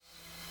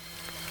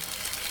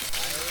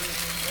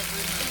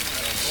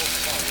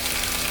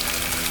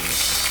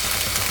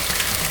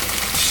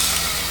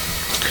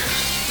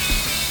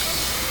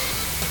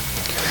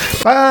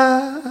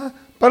Ba-la-ba,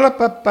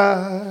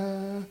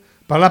 ba-la-ba-ba,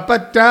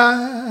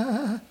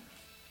 ba-la-ba-da.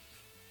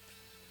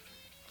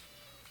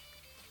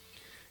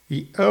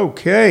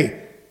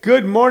 Okay.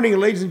 Good morning,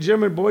 ladies and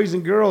gentlemen, boys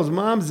and girls,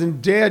 moms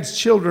and dads,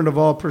 children of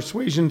all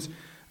persuasions.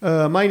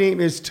 My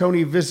name is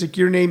Tony Visick.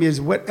 Your name is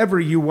whatever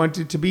you want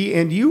it to be.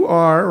 And you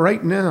are,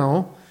 right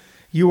now,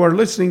 you are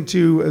listening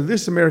to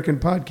This American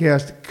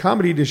Podcast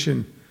Comedy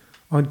Edition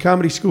on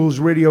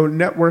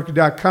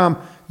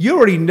ComedySchoolsRadioNetwork.com. You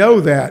already know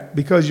that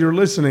because you're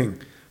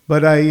listening.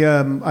 But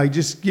I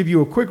just give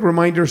you a quick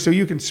reminder so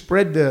you can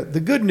spread the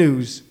good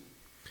news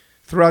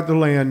throughout the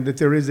land that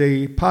there is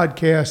a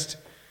podcast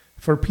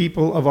for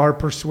people of our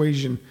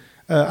persuasion.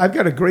 I've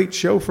got a great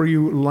show for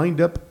you lined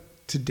up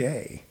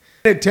today.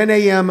 At 10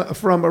 a.m.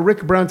 from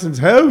Rick Bronson's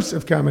House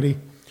of Comedy,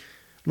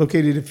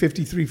 located at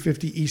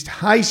 5350 East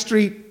High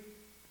Street,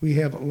 we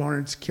have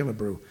Lawrence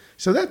Killebrew.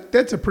 So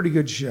that's a pretty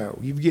good show.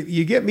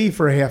 You get me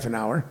for a half an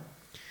hour,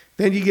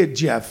 then you get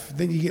Jeff,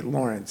 then you get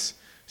Lawrence.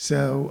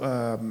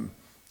 So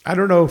I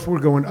don't know if we're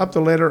going up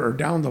the ladder or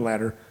down the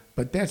ladder,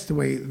 but that's the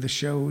way the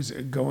show's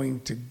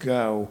going to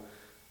go.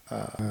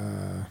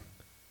 The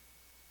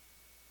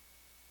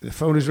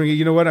phone is ringing.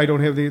 You know what? I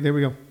don't have the... There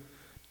we go.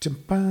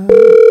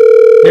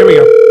 There we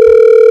go.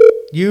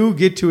 You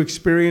get to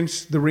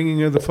experience the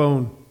ringing of the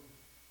phone.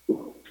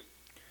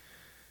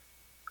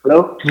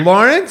 Hello?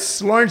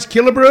 Lawrence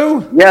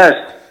Killebrew?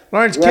 Yes.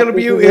 Lawrence yes,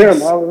 Killebrew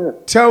is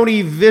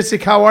Tony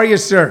Visick. How are you,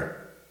 sir?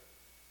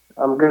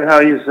 I'm good. How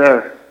are you,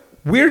 sir?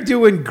 We're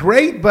doing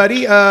great,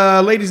 buddy.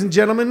 Ladies and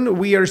gentlemen,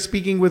 we are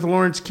speaking with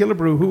Lawrence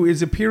Killebrew, who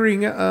is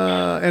appearing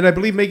and I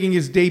believe making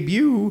his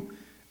debut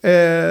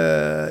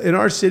in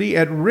our city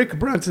at Rick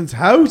Bronson's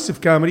House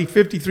of Comedy,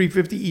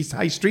 5350 East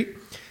High Street.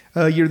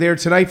 You're there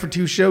tonight for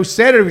 2 shows,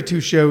 Saturday for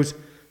 2 shows,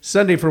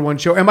 Sunday for 1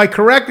 show. Am I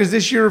correct? Is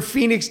this your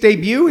Phoenix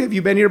debut? Have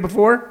you been here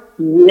before?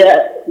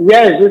 Yes,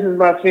 this is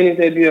my Phoenix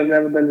debut. I've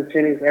never been to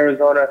Phoenix,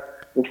 Arizona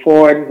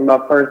before. This is my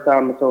first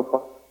time so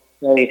far.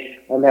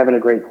 I'm having a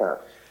great time.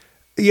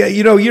 Yeah,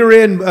 you know, you're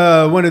in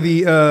one of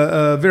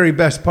the very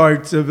best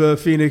parts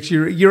of Phoenix.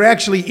 You're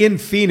actually in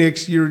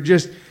Phoenix. You're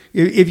just,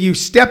 if you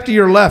step to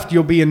your left,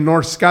 you'll be in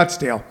North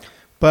Scottsdale.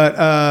 But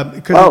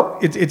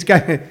because it's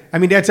got, I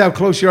mean, that's how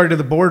close you are to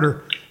the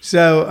border.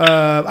 So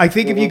I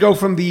think if you go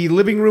from the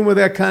living room of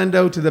that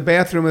condo to the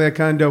bathroom of that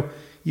condo,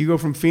 you go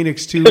from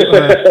Phoenix to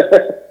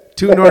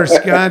North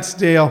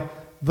Scottsdale.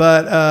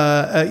 But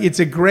it's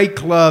a great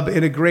club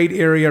in a great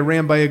area,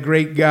 ran by a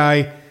great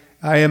guy.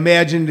 I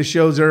imagine the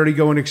show's already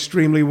going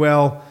extremely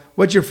well.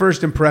 What's your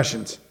first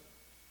impressions?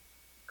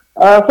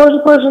 First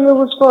impression, it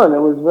was fun. It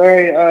was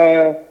very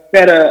we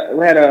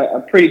had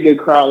a pretty good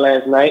crowd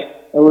last night.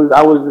 I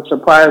was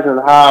surprised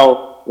at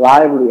how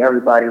lively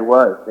everybody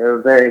was. They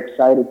were very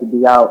excited to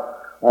be out.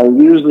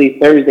 Usually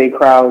Thursday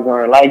crowds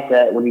aren't like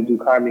that when you do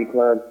comedy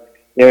clubs.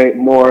 They're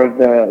more of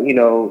the,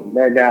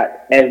 they're not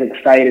as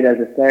excited as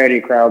a Saturday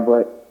crowd.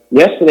 But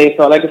yesterday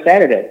felt like a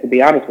Saturday, to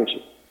be honest with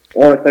you.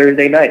 Or a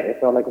Thursday night.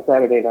 It felt like a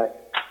Saturday night.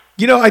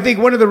 You know, I think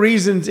one of the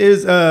reasons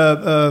is,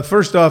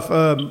 first off,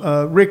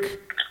 Rick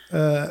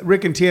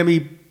and Tammy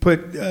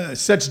put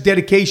such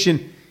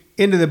dedication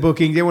into the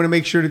booking. They want to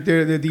make sure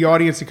that the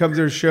audience that comes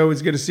to their show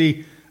is going to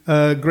see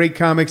great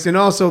comics, and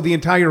also the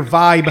entire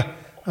vibe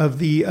of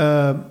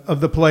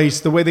the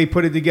place, the way they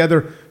put it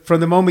together.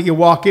 From the moment you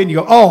walk in, you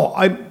go, "Oh,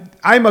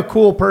 I'm a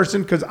cool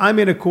person because I'm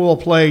in a cool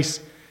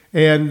place."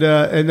 And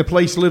the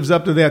place lives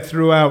up to that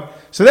throughout.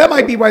 So that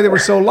might be why they were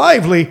so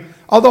lively.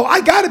 Although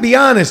I got to be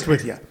honest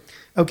with you,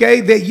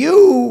 okay, that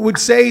you would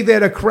say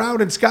that a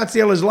crowd in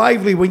Scottsdale is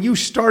lively when you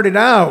started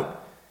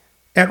out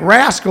at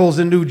Rascals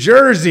in New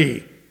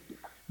Jersey,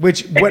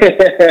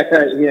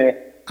 yeah.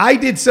 I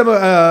did some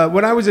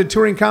when I was a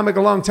touring comic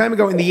a long time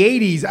ago in the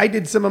 80s. I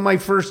did some of my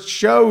first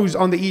shows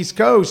on the East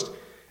Coast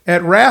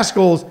at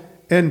Rascals,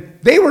 and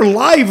they were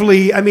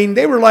lively. I mean,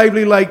 they were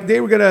lively like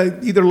they were gonna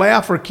either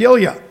laugh or kill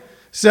you.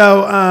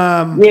 So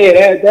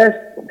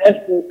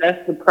that's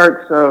the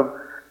perks of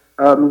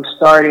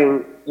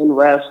starting in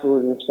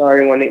Rascals and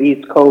starting on the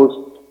East Coast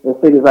in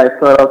cities like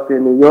Philadelphia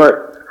and New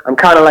York. I'm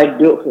kind of like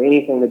built for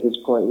anything at this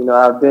point.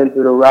 I've been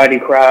through the rowdy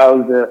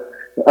crowds, the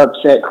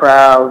upset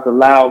crowds, the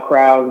loud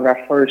crowds when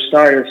I first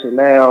started. So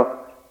now,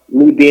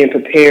 me being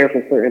prepared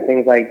for certain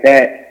things like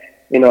that,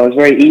 it's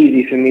very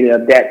easy for me to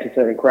adapt to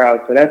certain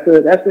crowds. So that's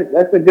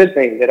a good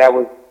thing that I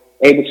was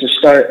able to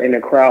start in a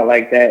crowd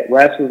like that.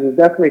 Rascals is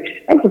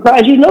definitely. I'm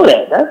surprised you know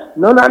that.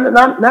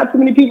 Not too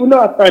many people know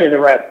I started at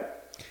Rascals.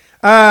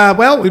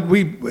 Well,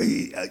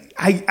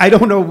 I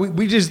don't know.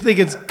 We just think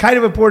it's kind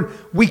of important.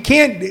 We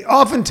can't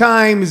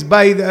oftentimes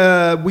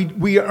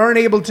we aren't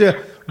able to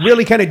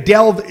really kind of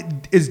delve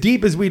as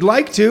deep as we'd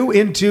like to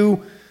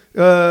into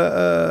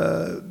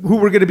who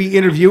we're going to be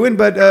interviewing,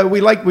 but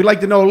we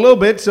like to know a little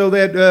bit so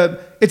that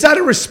it's out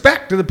of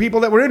respect to the people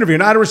that we're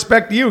interviewing, out of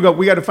respect to you.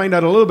 We got to find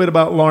out a little bit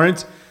about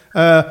Lawrence.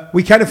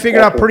 We kind of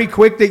figured out pretty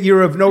quick that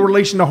you're of no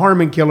relation to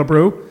Harmon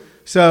Killebrew.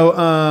 So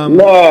no,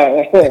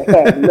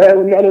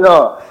 none at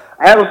all.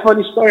 I have a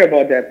funny story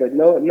about that, but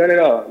none at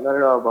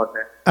all about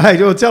that. I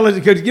will tell it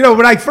because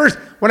when I first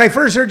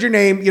heard your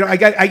name, I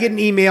get an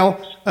email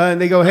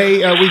and they go, hey,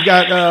 we've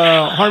got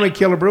Harmon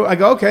Killebrew. I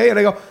go, okay, and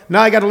I go,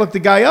 now I got to look the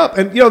guy up.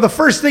 And the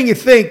first thing you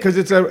think, because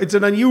it's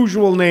an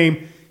unusual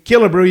name,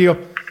 Killebrew, you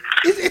go,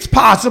 it's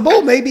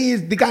possible, maybe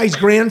he's the guy's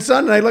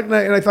grandson. And I looked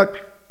and I thought,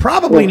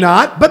 probably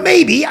not, but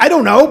maybe, I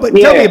don't know. But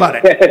tell me about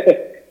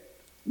it.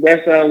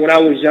 That's when I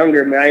was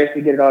younger, man. I used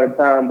to get it all the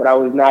time, but I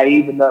was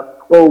naive enough.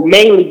 Well,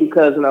 mainly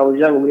because when I was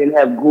younger, we didn't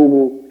have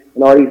Google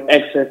and all these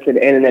access to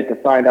the internet to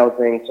find out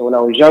things. So when I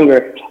was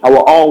younger, I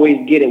would always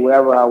get it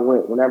wherever I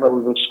went. Whenever I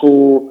was in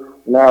school,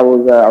 when I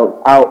was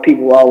out,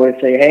 people would always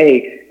say,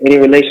 hey, any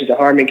relation to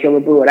Harmon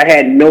Killebrew? And I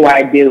had no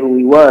idea who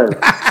he was.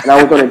 And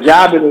I was on a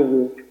job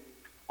interview.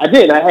 I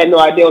had no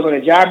idea I was on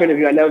a job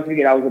interview. I never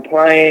forget. I was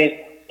applying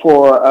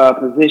for a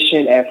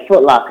position at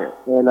Foot Locker.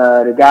 And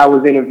the guy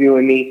was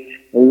interviewing me,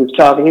 and he was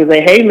talking. He was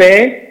like, hey,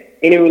 man,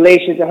 any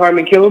relation to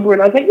Harmon Killebrew?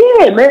 And I was like,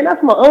 yeah, man,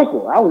 that's my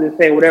uncle. I was just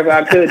saying whatever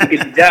I could to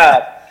get the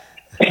job.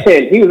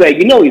 And he was like,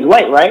 he's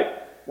white, right?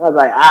 I was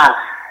like,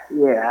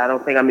 yeah, I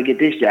don't think I'm going to get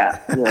this job.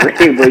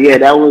 But yeah,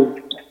 that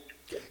was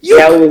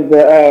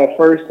the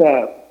first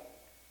time.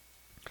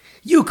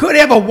 You could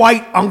have a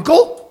white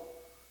uncle?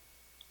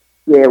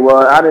 Yeah,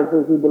 well, I didn't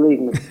think he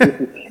believed me.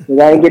 Because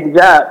I didn't get the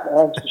job,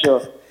 that's for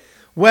sure.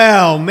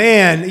 Well,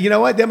 man, you know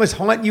what? That must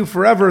haunt you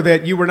forever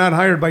that you were not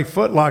hired by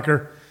Foot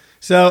Locker.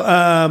 So,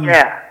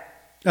 yeah.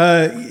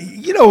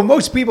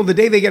 Most people, the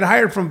day they get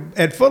hired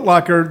at Foot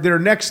Locker, their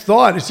next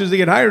thought as soon as they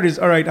get hired is,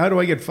 all right, how do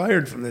I get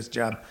fired from this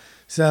job?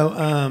 So,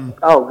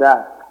 oh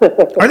God.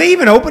 Are they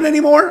even open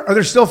anymore? Are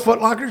there still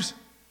Foot Lockers?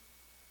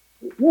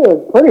 Yeah,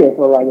 plenty of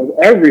Foot Lockers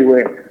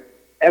everywhere.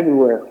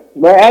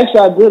 But actually,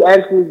 I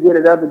did get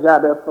another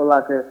job at Foot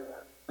Locker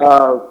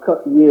a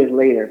couple years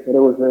later. But it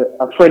was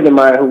a friend of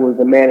mine who was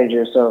the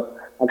manager, so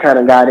I kind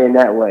of got in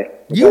that way.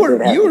 You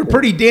were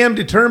pretty damn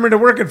determined to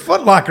work at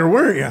Foot Locker,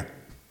 weren't you?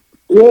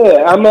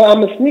 Yeah, I'm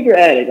a sneaker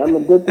addict. I'm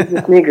addicted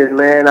to sneakers,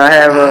 man. I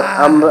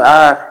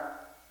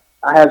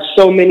have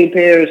so many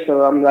pairs,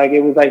 so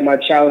it was like my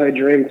childhood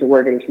dream to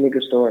work in a sneaker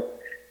store.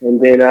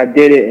 And then I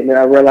did it, and then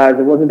I realized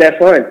it wasn't that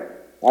fun.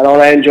 All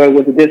I enjoyed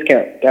was the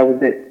discount. That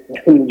was it. I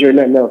didn't enjoy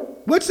nothing else.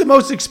 What's the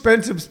most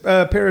expensive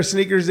pair of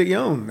sneakers that you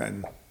own,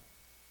 then?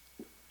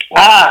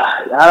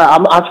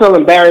 I feel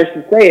embarrassed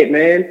to say it,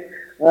 man.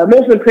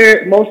 Most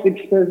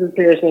expensive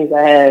pair of sneakers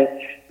I have,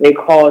 they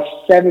cost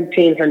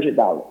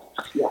 $1,700.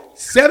 Yeah.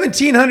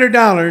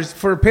 $1,700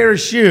 for a pair of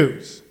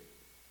shoes.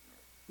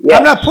 Yes,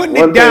 I'm not putting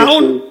it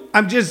down.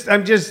 I'm just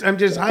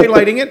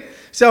highlighting it.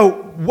 So,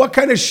 what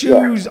kind of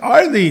shoes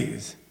are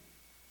these?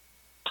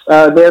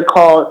 They're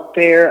called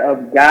Fear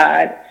of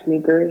God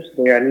sneakers.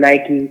 They are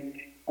Nike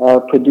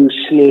produced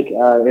sneak.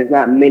 There's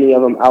not many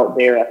of them out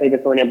there. I think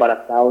there's only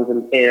about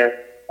 1,000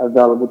 pair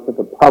available to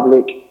the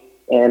public,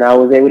 and I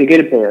was able to get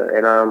a pair,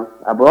 and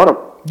I brought them.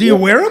 Do you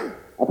wear them?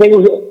 I think it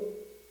was.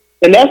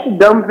 And that's the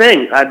dumb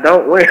thing. I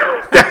don't wear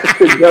them. That's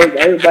the dumb.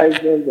 Everybody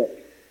says that.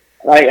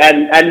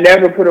 I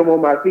never put them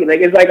on my feet.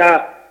 It's like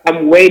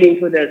I'm waiting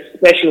for that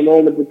special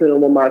moment to put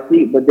them on my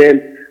feet. But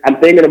then I'm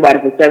thinking about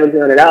it for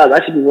 $1,700.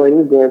 I should be wearing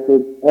these damn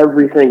things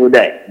every single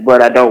day.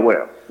 But I don't wear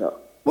them. So.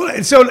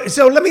 Well, so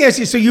let me ask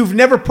you. So you've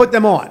never put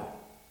them on?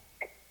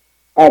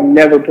 I've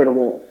never put them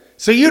on.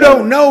 So you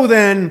don't know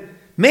then,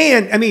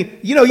 man. I mean,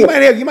 you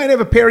might have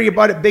a pair you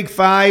bought at Big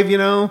Five.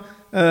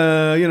 2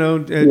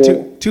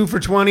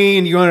 for $20,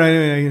 and you go,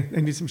 I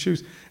need some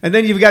shoes. And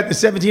then you've got the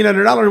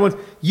 $1,700 ones.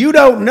 You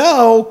don't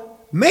know,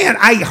 man.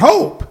 I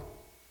hope.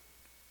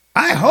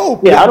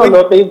 Yeah, I don't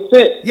know if they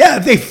fit. Yeah,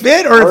 if they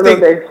fit, or if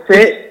they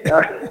fit.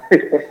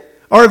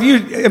 Or if you,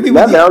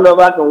 I don't know if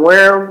I can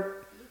wear them.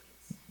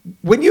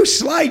 When you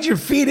slide your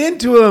feet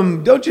into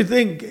them, don't you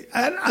think?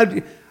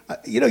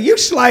 You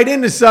slide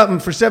into something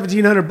for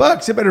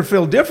 $1,700, it better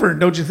feel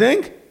different, don't you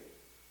think?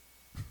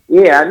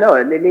 Yeah, I know.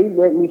 They need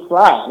to let me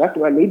fly. That's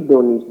what I need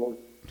doing these things.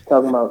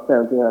 Talking about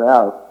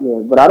 $1,700.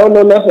 Yeah, but I don't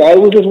know nothing. It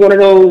was just one of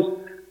those,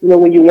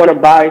 when you want to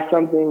buy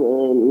something,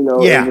 and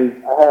yeah. I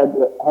had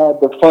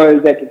the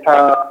funds at the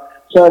time.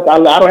 So I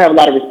don't have a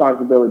lot of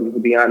responsibilities, to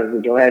be honest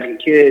with you. I don't have any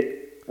kids.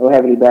 I don't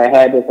have any bad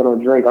habits. I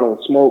don't drink. I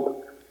don't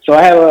smoke. So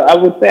I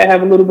would say I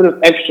have a little bit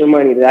of extra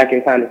money that I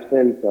can kind of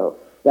spend. So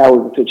that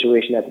was the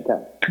situation at the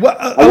time. Well,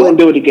 I wouldn't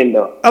do it again,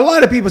 though. A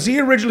lot of people. So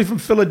you're originally from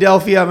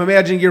Philadelphia. I'm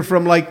imagining you're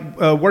from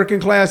working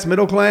class,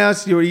 middle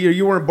class.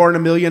 You weren't born a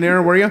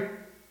millionaire, were you?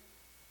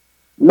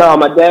 No,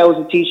 my dad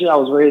was a teacher. I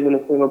was raised in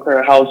a single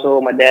parent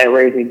household. My dad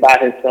raised me by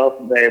himself.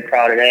 I'm very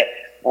proud of that.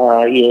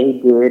 Yeah,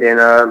 he did. And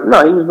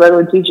no, he was a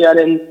regular teacher.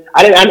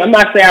 I'm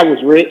not saying I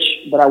was rich,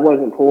 but I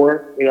wasn't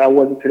poor. I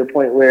wasn't to the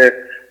point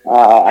where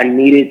I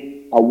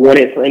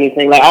wanted for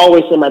anything. I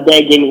always said my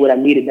dad gave me what I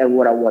needed, never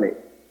what I wanted.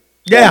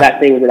 Yeah. I got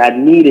things that I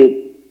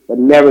needed, but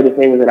never the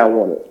things that I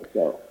wanted.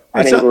 So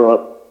I didn't grow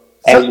up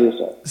as you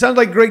said. Sounds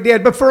like a great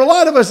dad. But for a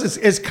lot of us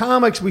as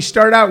comics, we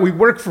start out, we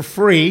work for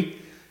free.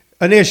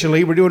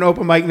 Initially, we're doing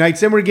open mic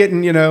nights. Then we're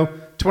getting, $25,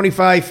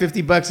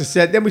 $50 a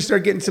set. Then we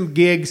start getting some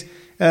gigs.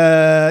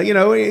 You're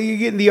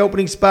getting the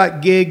opening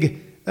spot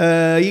gig.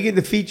 You get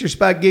the feature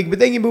spot gig. But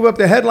then you move up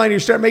to headline, you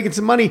start making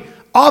some money.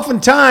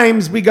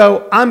 oftentimes we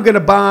go, I'm going to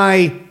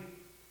buy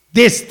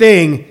this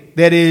thing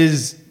that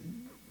is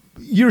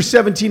your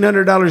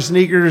 $1,700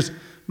 sneakers.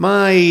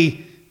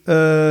 I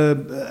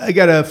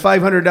got a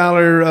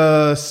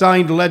 $500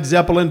 signed Led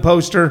Zeppelin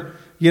poster,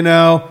 you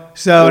know.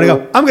 So I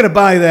go, I'm going to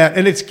buy that,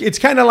 and it's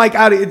kind of like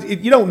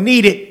you don't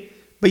need it,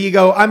 but you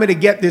go, I'm going to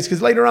get this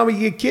because later on when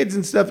you get kids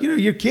and stuff, you know,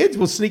 your kids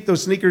will sneak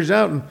those sneakers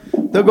out and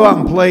they'll go out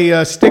and play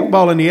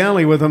stickball in the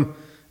alley with them.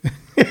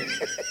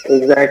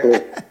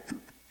 Exactly.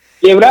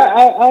 Yeah, but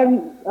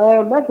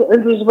that's an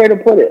interesting way to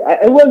put it.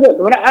 It wasn't,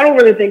 but I don't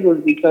really think it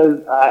was because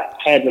I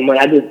had the money.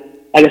 I just,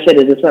 like I said,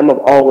 it's just something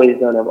I've always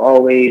done.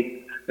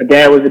 My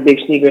dad was a big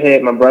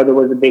sneakerhead. My brother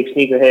was a big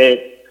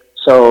sneakerhead.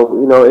 So,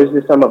 you know, it's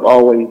just something I've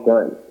always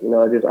done. You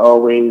know, I just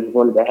always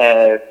wanted to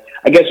have,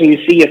 I guess when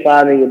you see your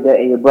father and your dad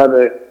and your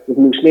brother with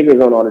new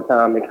sneakers on all the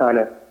time, it kind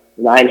of,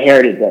 you know, I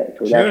inherited that.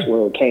 So that's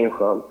where it came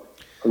from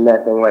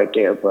that thing right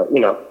there. But, you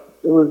know,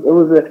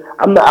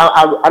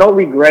 I don't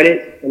regret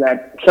it. And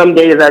some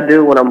days I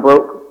do when I'm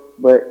broke,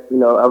 but, you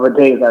know, other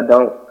days I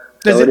don't.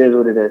 So it is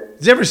what it is.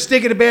 Does it ever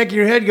stick in the back of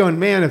your head going,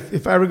 man,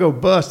 if I ever go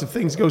bust, if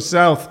things go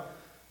south,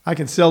 I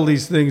can sell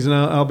these things and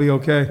I'll be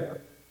okay?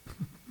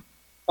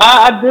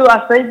 I do.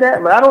 I think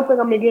that, but I don't think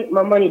I'm going to get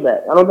my money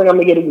back. I don't think I'm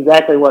going to get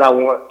exactly what I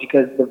want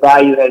because the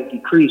value has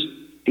decreased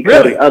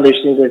because other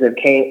sneakers have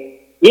came.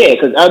 Yeah,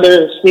 because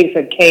other sneakers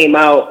have came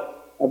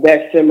out of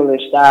that similar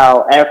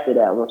style after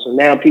that one. So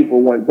now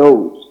people want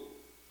those.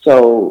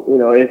 So, you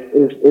know,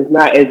 it's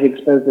not as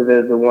expensive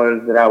as the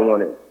ones that I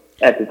wanted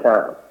at the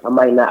time.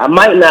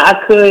 I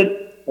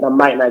could, but I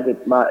might not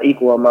get my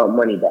equal amount of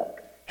money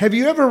back. Have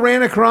you ever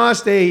ran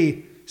across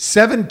a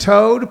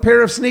 7-toed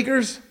pair of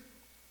sneakers?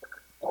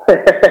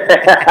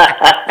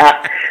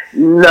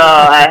 No,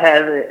 I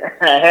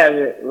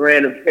haven't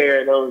ran a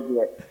pair of those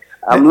yet.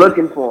 I'm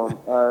looking for them,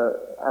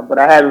 but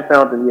I haven't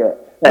found them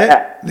yet.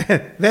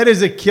 That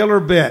is a killer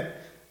bit.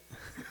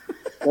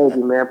 Thank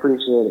you, man.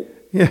 Appreciate it.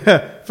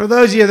 Yeah, for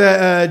those of you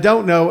that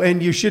don't know,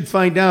 and you should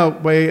find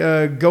out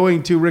by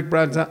going to Rick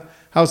Brown's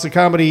House of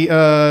Comedy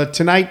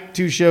tonight,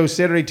 2 shows,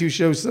 Saturday 2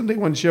 shows, Sunday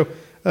 1 show.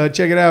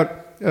 Check it out.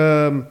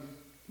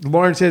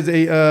 Lawrence has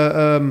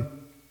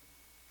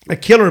a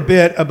killer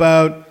bit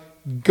about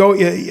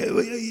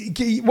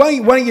why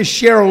don't you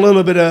share a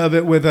little bit of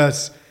it with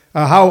us?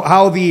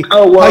 How you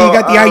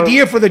got the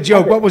idea for the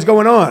joke? What was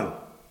going on?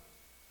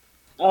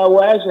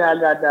 Well, actually, I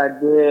got the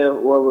idea.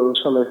 It was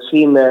from a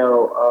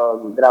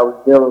female that I was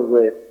dealing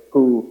with,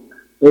 who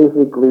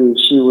basically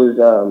she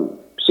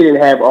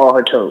didn't have all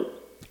her toes,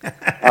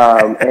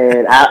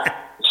 and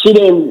she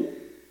didn't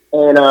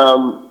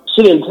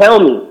tell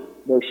me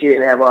that she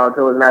didn't have all her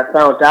toes, and I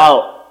found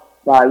out.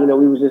 You know,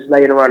 we was just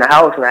laying around the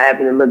house, and I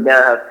happened to look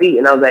down her feet,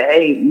 and I was like,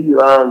 "Hey,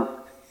 you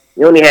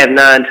only have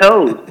 9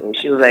 toes," and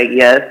she was like,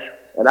 "Yes,"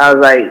 and I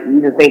was like, "You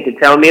didn't think to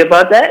tell me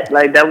about that?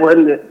 Like that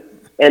wasn't."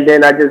 And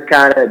then I just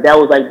that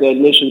was like the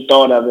initial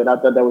thought of it. I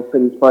thought that was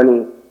pretty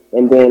funny,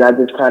 and then I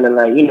just kind of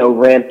like, you know,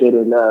 ramped it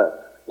and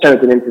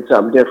turned it into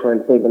something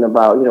different, thinking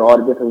about, you know, all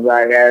the different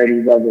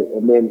varieties of it,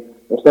 and then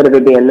instead of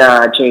it being 9,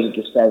 I changed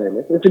it to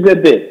 7. It's a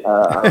good bit.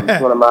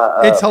 It's one of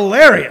my. It's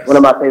hilarious. One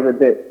of my favorite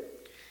bits.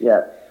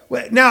 Yeah.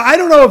 Now, I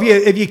don't know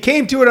if you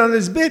came to it on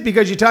this bit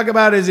because you talk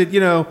about, is it, you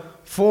know,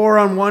 4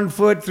 on one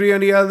foot, 3 on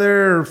the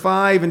other, or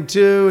 5 and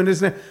 2 and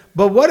this and that.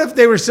 But what if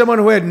they were someone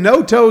who had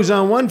no toes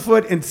on one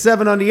foot and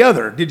 7 on the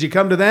other? Did you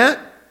come to that?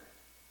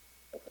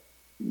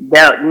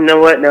 Now, you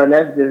know what? No,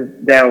 that's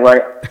just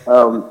downright.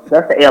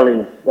 That's an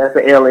alien. That's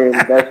an alien.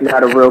 That's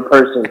not a real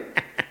person.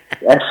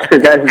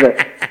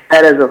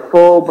 That is a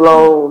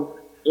full-blown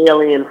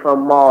alien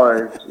from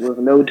Mars with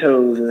no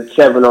toes and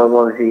 7 on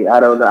one feet. I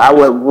don't know. I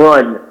would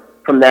run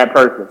from that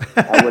person.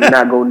 I would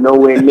not go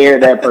nowhere near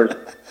that person.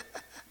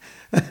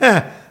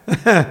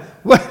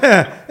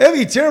 It'd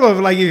be terrible if,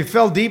 like, you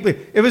fell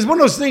deeply. It was one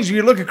of those things where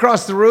you look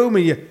across the room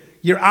and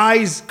your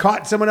eyes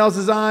caught someone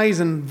else's eyes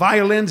and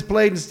violins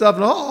played and stuff.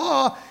 And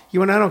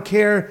you went, I don't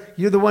care.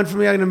 You're the one for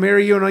me. I'm going to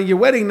marry you. And on your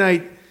wedding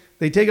night,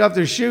 they take off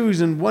their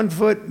shoes and 1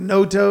 foot,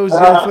 no toes,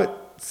 0 foot,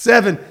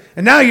 7.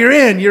 And now you're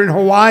in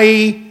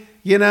Hawaii,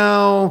 you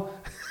know.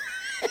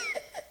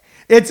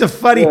 It's a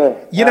funny,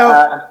 you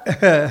know.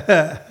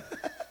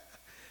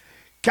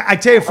 I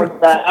tell you,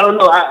 I don't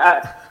know.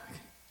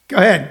 Go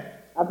ahead.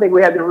 I think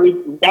we have to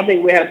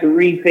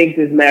rethink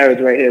this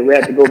marriage right here. We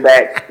have to go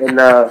back and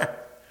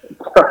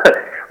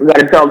we got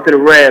to talk to the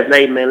Revs.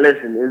 Hey man,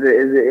 listen, is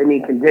there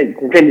any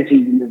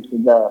contingencies in this?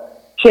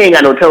 She ain't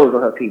got no toes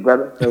on her feet,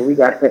 brother. So we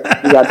got to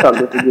talk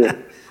this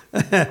again.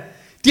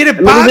 Did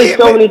it bother you? There's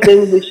so many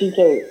things that she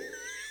can't.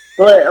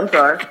 Go ahead. I'm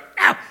sorry.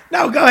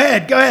 No, go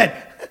ahead.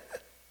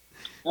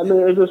 I mean,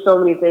 there's just so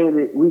many things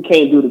that we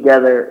can't do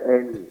together,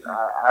 and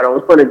I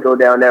don't want to go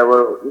down that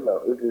road. You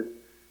know, it's just,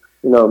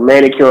 you know,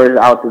 manicure is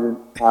out. You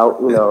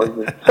know, it's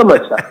just so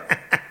much stuff.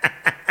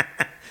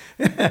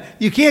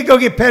 You can't go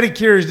get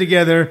pedicures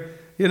together.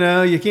 You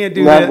know, you can't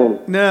do nothing.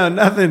 That. No,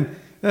 nothing.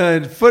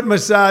 Foot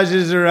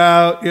massages are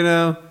out. You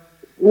know.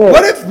 Yeah,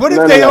 what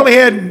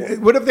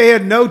if they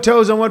had no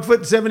toes on one foot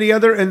and 7 on the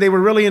other, and they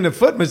were really into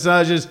foot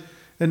massages?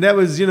 And that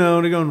was, they're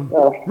going,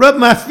 rub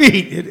my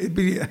feet. It'd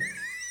be...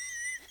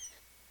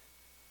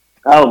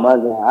 Oh, my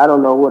God. I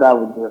don't know what I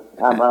would do.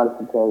 I'm honest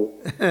to tell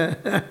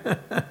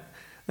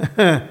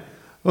you.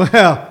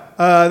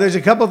 Well, there's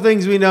a couple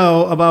things we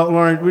know about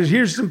Lawrence.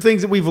 Here's some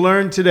things that we've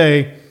learned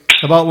today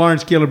about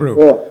Lawrence Killebrew.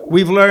 Yeah.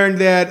 We've learned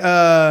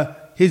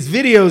that his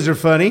videos are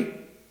funny.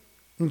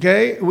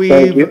 Okay?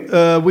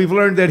 We've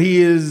learned that he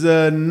is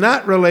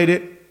not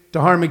related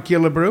to Harmon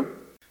Killebrew.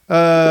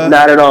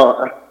 Not at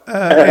all.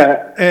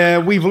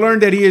 We've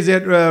learned that he is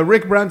at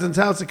Rick Bronson's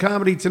House of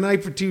Comedy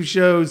tonight for 2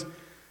 shows,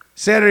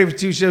 Saturday for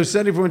 2 shows,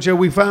 Sunday for 1 show.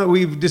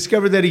 We've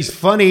discovered that he's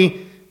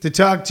funny to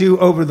talk to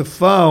over the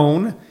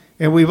phone,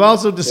 and we've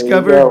also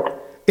discovered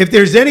if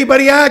there's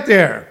anybody out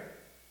there,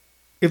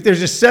 if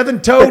there's a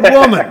 7-toed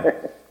woman,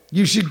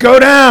 you should go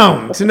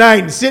down tonight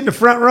and sit in the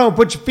front row and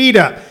put your feet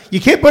up. You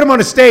can't put them on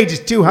the stage;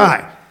 it's too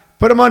high.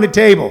 Put them on the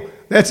table.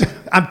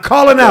 I'm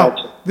calling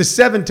out the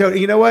 7-toed.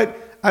 You know what?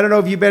 I don't know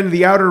if you've been to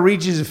the outer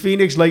reaches of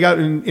Phoenix, like out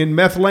in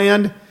meth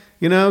land,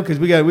 because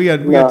we got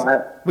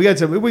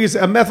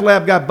a meth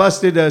lab got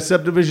busted a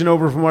subdivision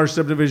over from our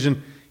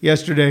subdivision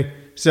yesterday.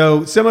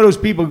 So some of those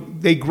people,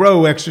 they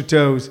grow extra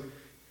toes.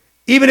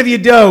 Even if you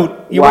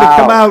don't, you want to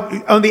come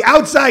out on the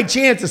outside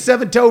chance a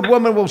 7-toed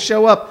woman will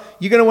show up.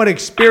 You're going to want to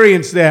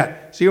experience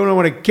that. So you're going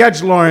to want to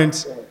catch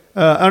Lawrence.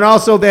 And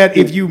also that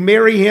if you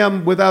marry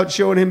him without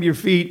showing him your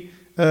feet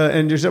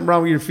and there's something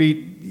wrong with your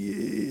feet,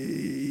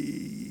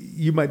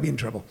 you might be in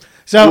trouble.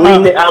 So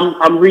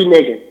I'm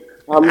reneging.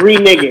 I'm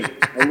reneging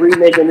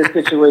the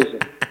situation.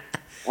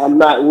 I'm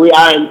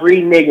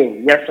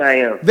reneging. Yes, I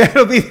am.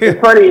 That'll be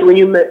It's funny when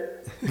you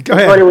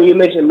funny when you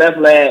mentioned meth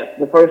lab.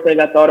 The first thing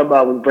I thought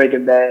about was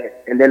Breaking Bad,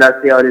 and then I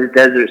see all this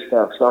desert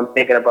stuff. So I'm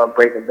thinking about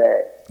Breaking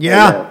Bad.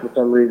 Yeah. For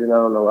some reason, I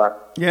don't know why.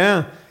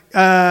 Yeah.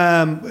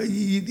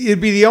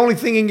 It'd be the only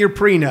thing in your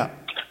prenup.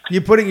 You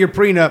put it in your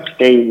prenup.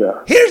 There you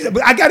go.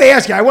 I got to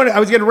ask you. I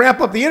was going to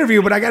wrap up the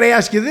interview, but I got to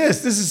ask you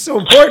this. This is so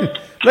important.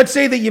 Let's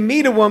say that you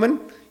meet a woman.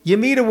 You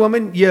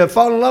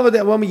fall in love with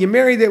that woman. You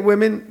marry that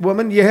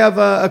woman. You have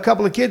a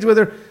couple of kids with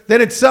her.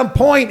 Then at some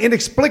point,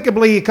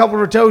 inexplicably, a couple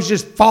of her toes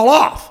just fall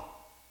off.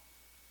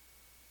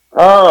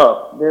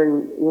 Oh,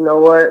 then you know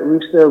what? We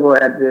still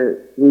going to have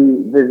to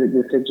revisit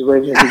this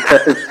situation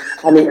because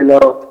I need to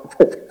know.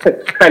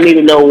 I need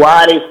to know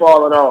why they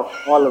falling off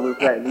all of a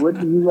sudden. What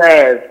do you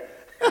have?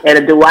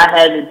 And do I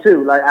have it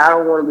too? Like, I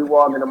don't want to be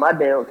walking on my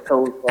damn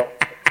toes off.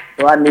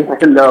 So I need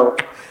to know,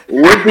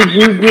 what did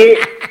you get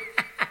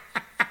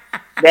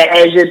that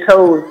has your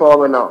toes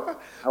falling off?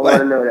 I want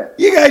to know that.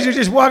 You guys are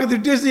just walking through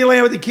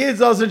Disneyland with the kids.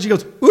 All of a sudden she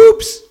goes,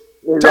 oops,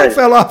 toe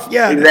fell off.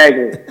 Yeah.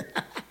 Exactly.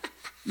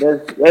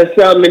 There's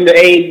something in the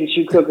age that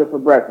you cooking for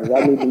breakfast.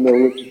 I need to know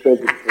what you're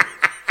cooking for.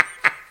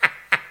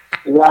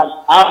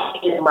 I'll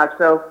eat it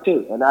myself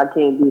too, and I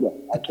can't do that.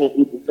 I can't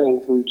eat the same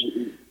food you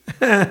eat.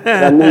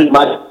 I need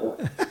my.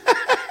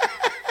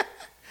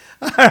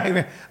 All right,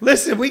 man.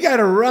 Listen, we got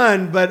to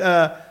run, but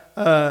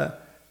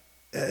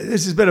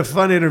this has been a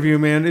fun interview,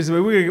 man.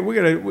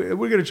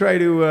 We're gonna try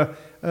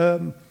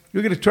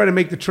to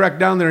make the trek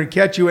down there and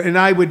catch you. And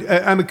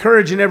I'm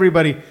encouraging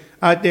everybody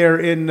out there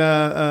in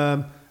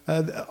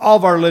all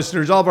of our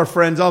listeners, all of our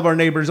friends, all of our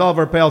neighbors, all of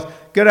our pals,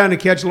 go down to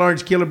catch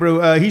Lawrence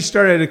Killebrew. He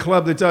started at a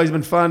club that's always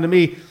been fun to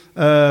me,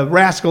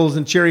 Rascals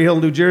in Cherry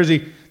Hill, New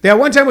Jersey. That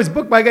one time was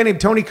booked by a guy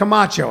named Tony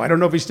Camacho. I don't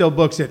know if he still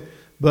books it,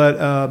 but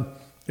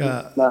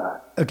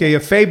a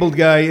fabled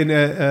guy.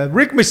 And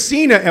Rick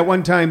Messina at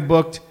one time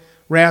booked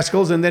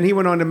Rascals, and then he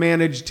went on to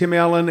manage Tim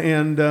Allen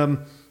and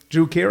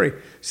Drew Carey.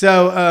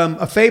 So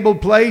a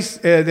fabled place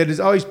that has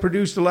always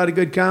produced a lot of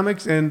good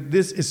comics, and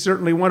this is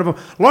certainly one of them.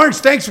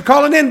 Lawrence, thanks for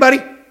calling in, buddy.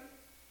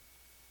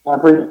 I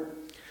appreciate it.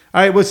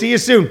 All right, we'll see you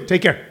soon.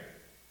 Take care.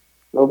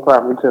 No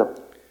problem, too.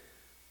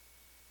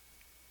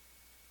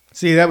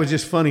 See, that was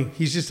just funny.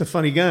 He's just a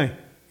funny guy.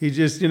 He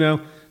just,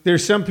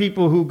 there's some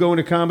people who go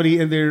into comedy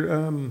and they're,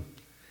 I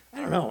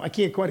don't know. I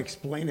can't quite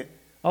explain it.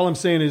 All I'm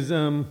saying is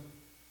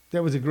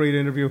that was a great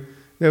interview.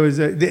 That was,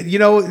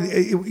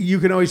 you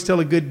can always tell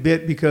a good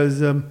bit because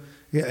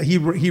he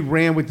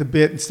ran with the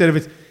bit instead of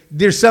it.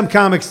 There's some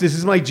comics, this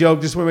is my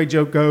joke, this is where my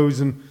joke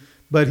goes,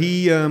 but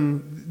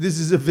this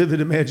is a vivid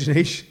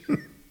imagination.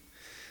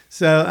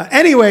 So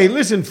anyway,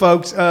 listen,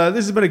 folks,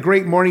 this has been a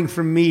great morning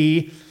for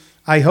me.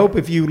 I hope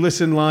if you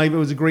listen live, it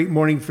was a great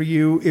morning for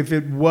you. If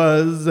it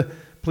was,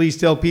 please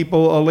tell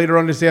people later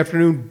on this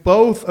afternoon.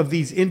 Both of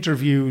these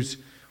interviews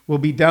will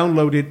be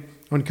downloaded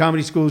on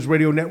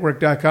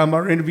ComedySchoolsRadioNetwork.com.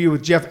 Our interview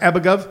with Jeff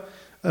Abugov.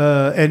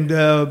 And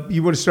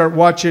you want to start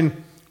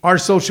watching our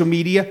social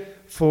media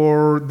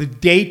for the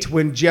date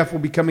when Jeff will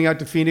be coming out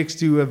to Phoenix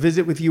to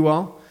visit with you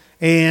all.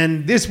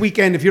 And this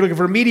weekend, if you're looking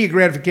for immediate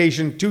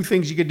gratification, 2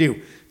 things you could do.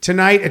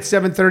 Tonight at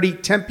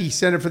 7:30, Tempe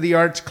Center for the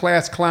Arts,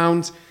 Class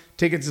Clowns.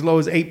 Tickets as low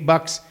as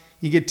 $8.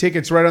 You get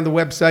tickets right on the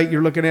website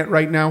you're looking at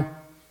right now.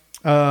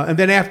 And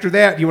then after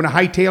that, you want to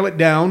hightail it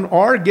down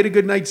or get a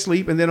good night's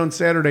sleep. And then on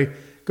Saturday,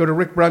 go to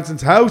Rick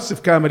Bronson's House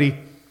of Comedy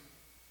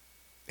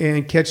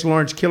and catch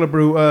Lawrence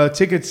Killebrew.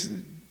 Tickets,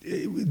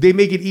 they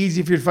make it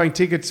easy for you to find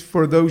tickets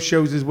for those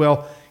shows as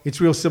well. It's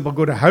real simple.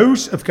 Go to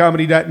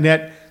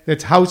houseofcomedy.net.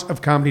 That's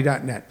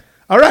houseofcomedy.net.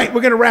 All right,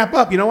 we're going to wrap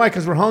up. You know why?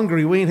 Because we're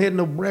hungry. We ain't had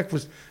no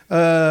breakfast.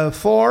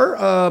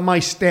 For my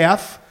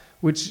staff,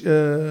 which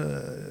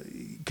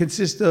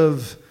consists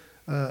of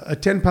a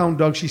 10-pound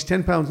dog. She's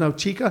 10 pounds now,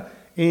 Chica,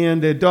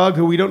 and a dog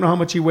who we don't know how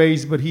much he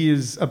weighs, but he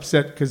is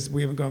upset because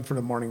we haven't gone for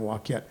the morning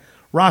walk yet.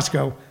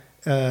 Roscoe.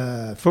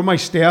 For my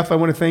staff, I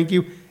want to thank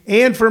you.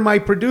 And for my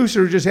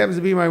producer, who just happens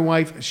to be my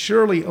wife,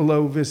 Shirley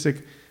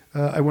Alo-Visick,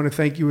 I want to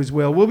thank you as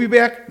well. We'll be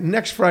back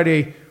next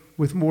Friday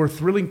with more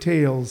thrilling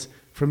tales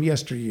from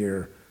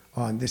yesteryear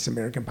on This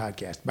American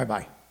Podcast.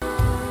 Bye-bye.